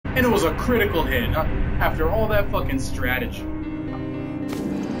And it was a critical hit after all that fucking strategy.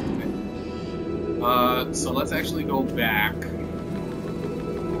 So let's actually go back.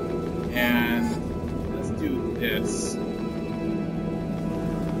 And let's do this.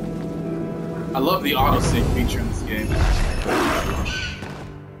 I love the autosave feature in this game.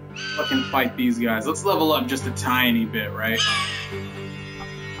 Fucking fight these guys. Let's level up just a tiny bit, right?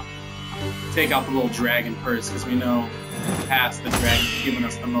 Take out the little dragon first, because we know past the dragon's giving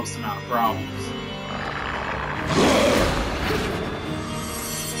us the most amount of problems.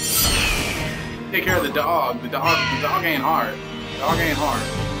 Take care of the dog. The dog ain't hard. The dog ain't hard.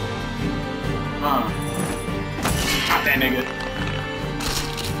 Got that nigga.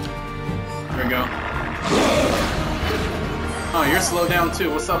 There we go. Oh, you're slowed down too.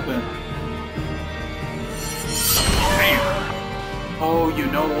 What's up then? Damn. Oh, you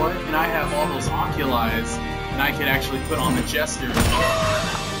know what? And I have all those oculis, and I could actually put on the jester.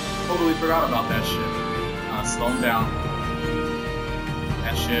 Totally forgot about that shit. Slow him down.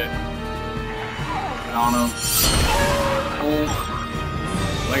 That shit. Get on him. Oh.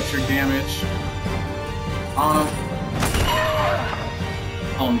 Electric damage. On him.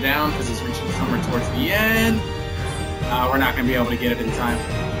 Slow him down because he's reaching somewhere towards the end. We're not going to be able to get it in time.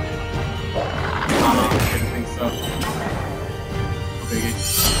 I didn't think so. Biggie.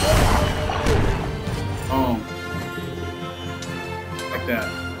 Boom. Like that.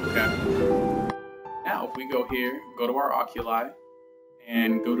 Okay. Now, if we go here, go to our oculi,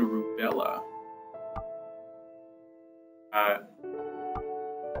 and go to rubella.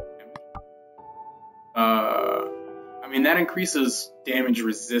 I mean, that increases damage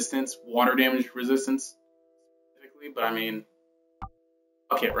resistance, water damage resistance, specifically, but I mean,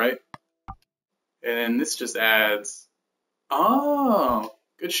 okay, right? And then this just adds, oh,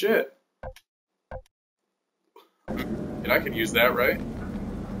 good shit. And I could use that, right?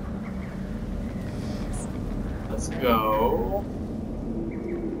 Let's go.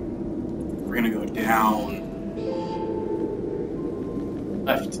 We're gonna go down.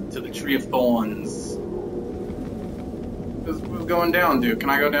 Left to the Tree of Thorns. What's going down, dude? Can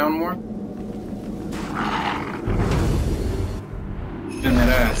I go down more? In that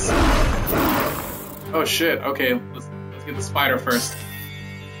ass. Oh shit, okay, let's get the spider first.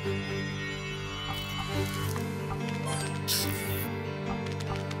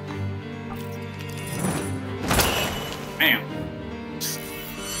 Bam.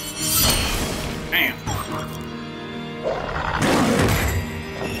 Bam.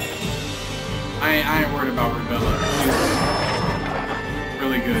 I ain't worried about Rubella. She's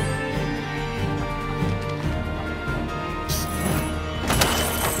really good.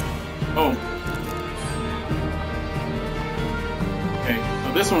 Oh. Okay,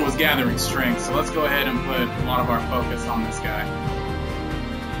 so this one was gathering strength, so let's go ahead and put a lot of our focus on this guy.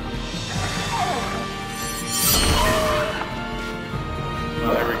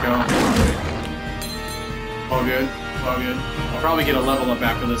 Oh, there we go. All good, all good. I'll probably get a level up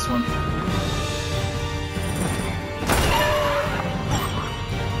after this one.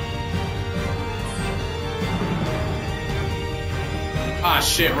 Ah,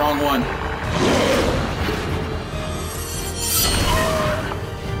 shit, wrong one.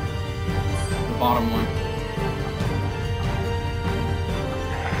 The bottom one.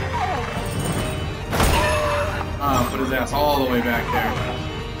 Put his ass all the way back there.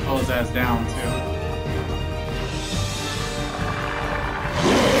 Pull his ass down, too.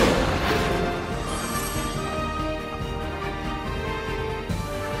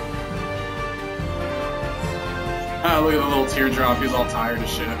 Look at the little teardrop. He's all tired as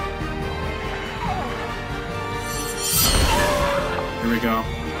shit. Here we go.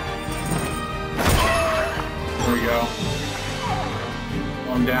 Here we go.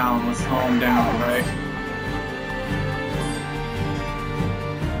 Slow him down. Let's slow him down, right?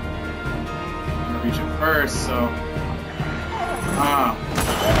 I'm gonna reach it first, so.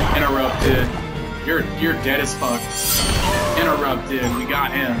 Interrupted. You're dead as fuck. Interrupted. We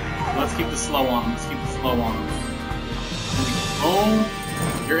got him. Let's keep the slow on him. Let's keep the slow on him. Boom.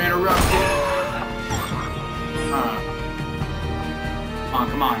 You're interrupted.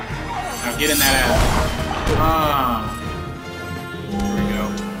 Come on. Now get in that ass. There we go.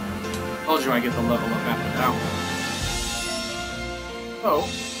 Told you I get the level up after that one. So.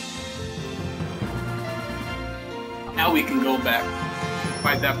 Now we can go back and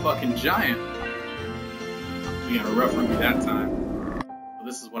fight that fucking giant. We got a rough rookie that time. So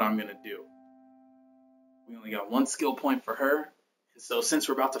this is what I'm gonna do. We only got one skill point for her. And so since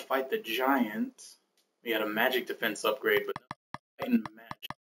we're about to fight the giant, we had a magic defense upgrade, but no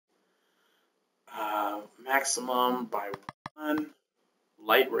magic. Maximum by 1.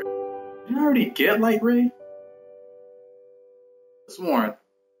 Light ray. Didn't I already get light ray? This Warren.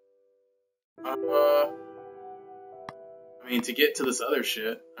 I mean, to get to this other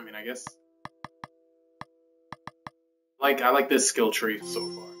shit, I mean, I guess. I like this skill tree so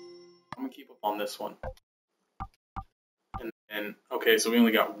far. I'm gonna keep up on this one. And okay, so we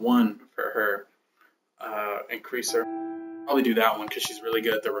only got one for her. Increase her. Probably do that one because she's really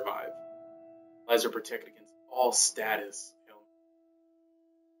good at the revive. Allows her protect against all status.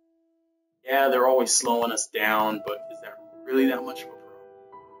 Yeah, they're always slowing us down, but is that really that much of a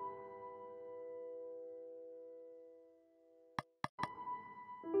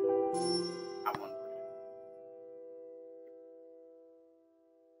problem?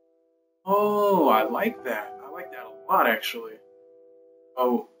 Oh, I like that. I like that a lot, actually.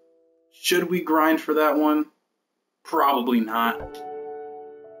 Oh, should we grind for that one? Probably not. Go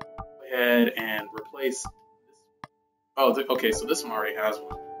ahead and replace this. Oh, okay, so this one already has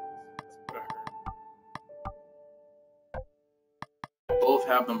one. Let's put her. They both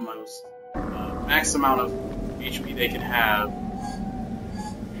have the most max amount of HP they can have.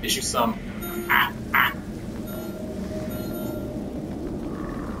 Issue some.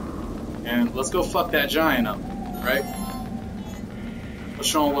 And let's go fuck that giant up, right? Let's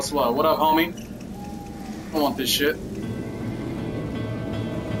show him what's what. What up, homie? I want this shit.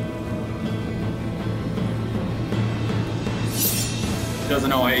 Doesn't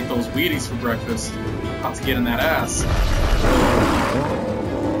know I ate those Wheaties for breakfast. About to get in that ass.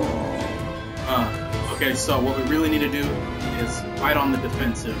 Okay, so what we really need to do is fight on the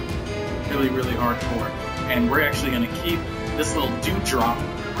defensive. Really, really hardcore. And we're actually going to keep this little dewdrop.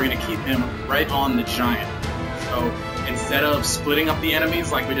 We're going to keep him right on the giant. So instead of splitting up the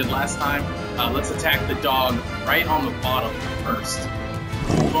enemies like we did last time, let's attack the dog right on the bottom first.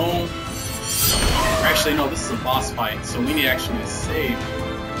 Boom. Actually, no, this is a boss fight, so we need to actually save.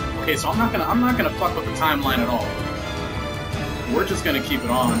 Okay, so I'm not gonna fuck with the timeline at all. We're just gonna keep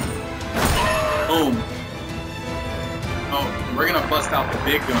it on. Boom. Oh, and we're gonna bust out the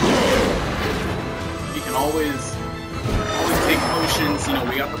big gun. We can always take potions. You know,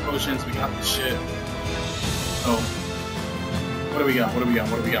 we got the potions, we got the shit. So, what do we got? What do we got?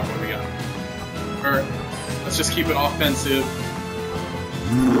 What do we got? What do we got? Let's just keep it offensive.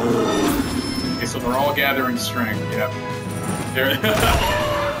 Okay, so they're all gathering strength. Yep. They're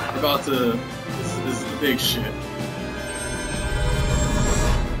about to. This is the big shit.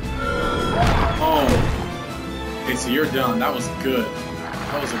 Oh. Okay, so you're done. That was good.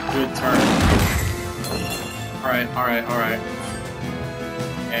 That was a good turn. Alright, alright, alright.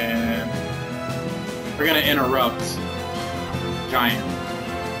 And we're gonna interrupt Giant.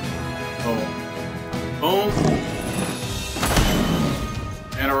 Oh. Boom.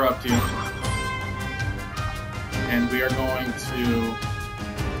 Interrupt you. And we are going to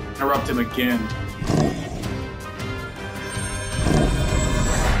interrupt him again.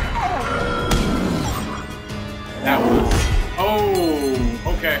 That was...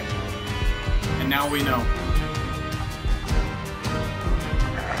 Oh! Okay. And now we know.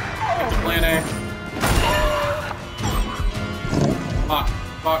 Get to plan A. Fuck,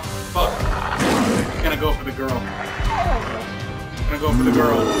 fuck, fuck. I'm gonna go for the girl. I'm gonna go for the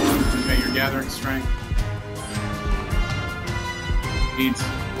girl. Okay, you're gathering strength. Needs.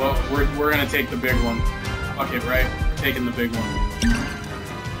 Well, we're gonna take the big one. Fuck it, right? We're taking the big one.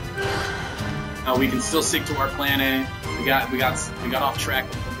 Now we can still stick to our plan A. We got off track a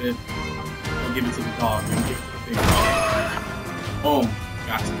little bit. We'll give it to the dog. We'll give it to the big dog. Boom.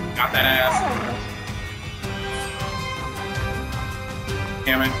 Got that ass.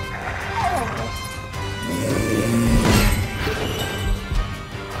 Damn it.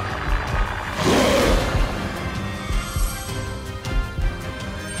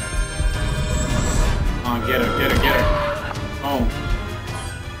 Get her, get her, get her. Oh.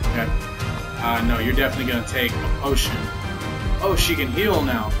 Okay. No, you're definitely gonna take a potion. Oh, she can heal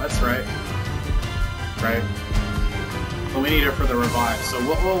now. That's right. Right. But we need her for the revive. So,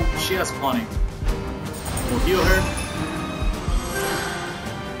 well, she has plenty. We'll heal her.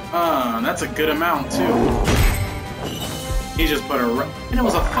 That's a good amount, too. He just put her right... And it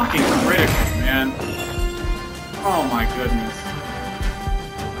was a fucking critical, man. Oh, my goodness.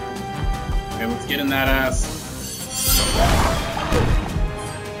 Okay, let's get in that ass.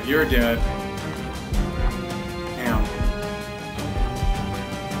 You're dead. Damn.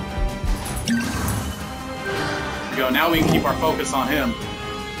 There we go. Now we can keep our focus on him.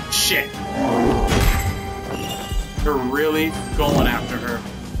 Shit. They're really going after her.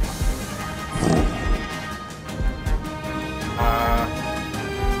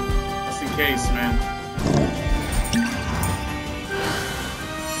 Just in case, man.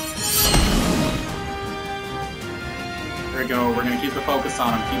 There we go. We're gonna keep the focus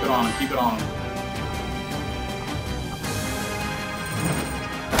on him. Keep it on him. Keep it on him.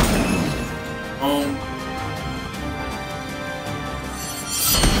 Boom.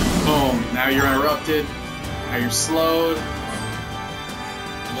 Boom. Now you're interrupted. Now you're slowed.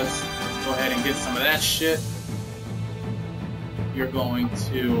 Let's go ahead and get some of that shit. You're going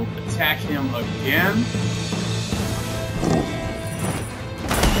to attack him again.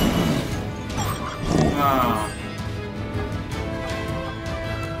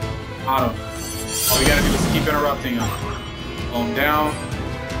 Auto. All we gotta do is keep interrupting him. Slow him down.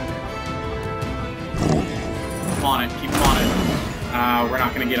 Keep on it. Keep him on it. We're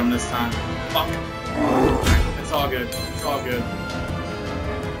not gonna get him this time. Fuck. It's all good. It's all good.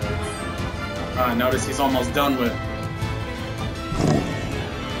 Notice he's almost done with.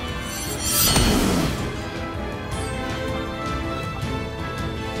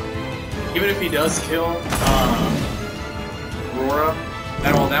 Even if he does kill Aurora,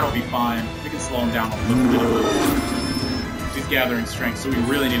 that'll be fine. We can slow him down a little bit. He's gathering strength, so we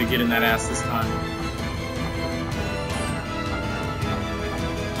really need to get in that ass this time.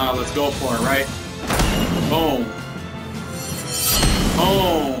 Let's go for it, right? Boom.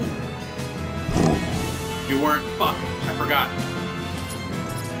 Boom. You weren't. Fuck. I forgot.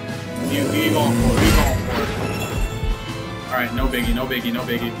 You going for it? You going for it? All right, no biggie, no biggie, no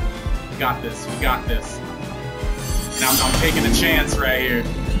biggie. We got this. We got this. And I'm taking a chance right here.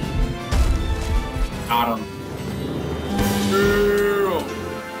 Got him.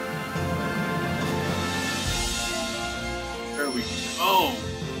 There we go.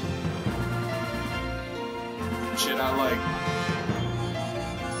 Shit I like.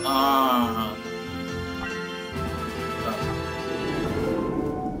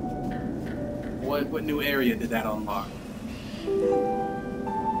 What new area did that unlock?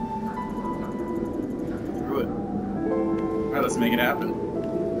 Through it. Alright, let's make it happen.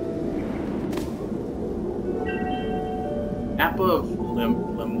 Map of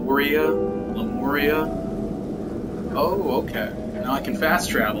Lemuria. Oh, okay. Now I can fast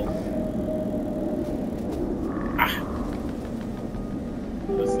travel.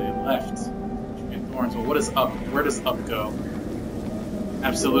 Let's say left. Thorns. Well, what is up? Where does up go?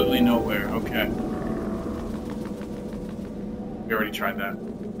 Absolutely nowhere. Okay. We already tried that.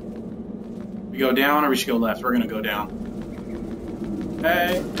 We go down or we should go left? We're gonna go down.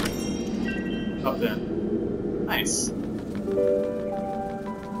 Hey. Up then. Nice.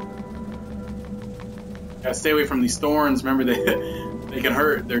 Gotta stay away from these thorns. Remember, they can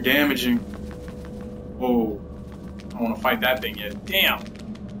hurt. They're damaging. Whoa. I don't want to fight that thing yet. Damn.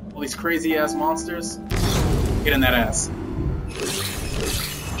 All these crazy ass monsters. Get in that ass.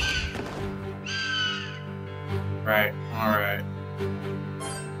 Right. Alright.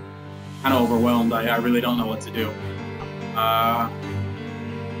 Kinda overwhelmed. I really don't know what to do.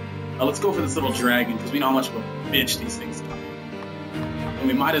 Let's go for this little dragon, because we know how much of a bitch these things are. And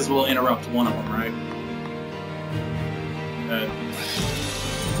we might as well interrupt one of them, right?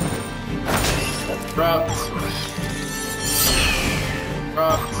 Interrupt.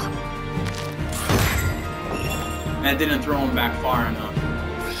 Interrupt. And it didn't throw him back far enough.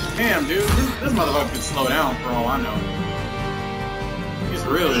 Damn, dude, this motherfucker could slow down for all I know. He's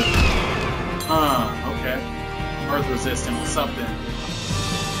really... okay. Earth resistant, what's up then?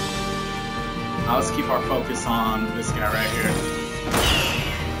 Now let's keep our focus on this guy right here.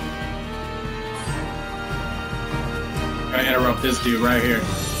 Gotta interrupt this dude right here.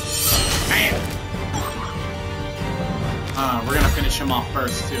 Bam! We're gonna finish him off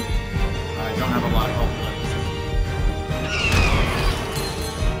first, too. I don't have a lot of health left.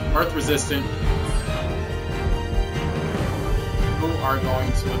 Earth resistant. Who are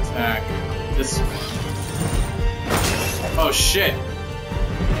going to attack this one? Oh shit!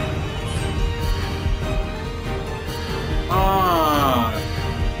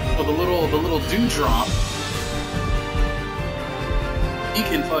 So the little dewdrop, he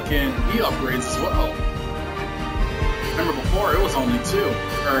can he upgrades as well. Remember before it was only 2,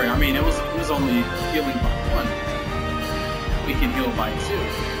 or I mean it was only healing by 1. We can heal by 2.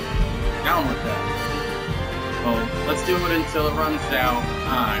 Down with that. Well, let's do it until it runs out.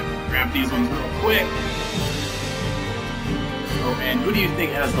 Grab these ones real quick. Oh, and who do you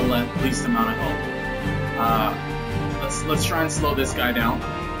think has the least amount of health? Let's try and slow this guy down.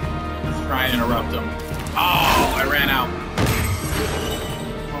 Let's try and interrupt him. Oh, I ran out.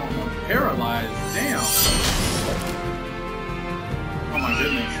 Oh, I'm paralyzed. Damn. Oh my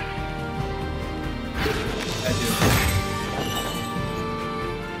goodness. That dude.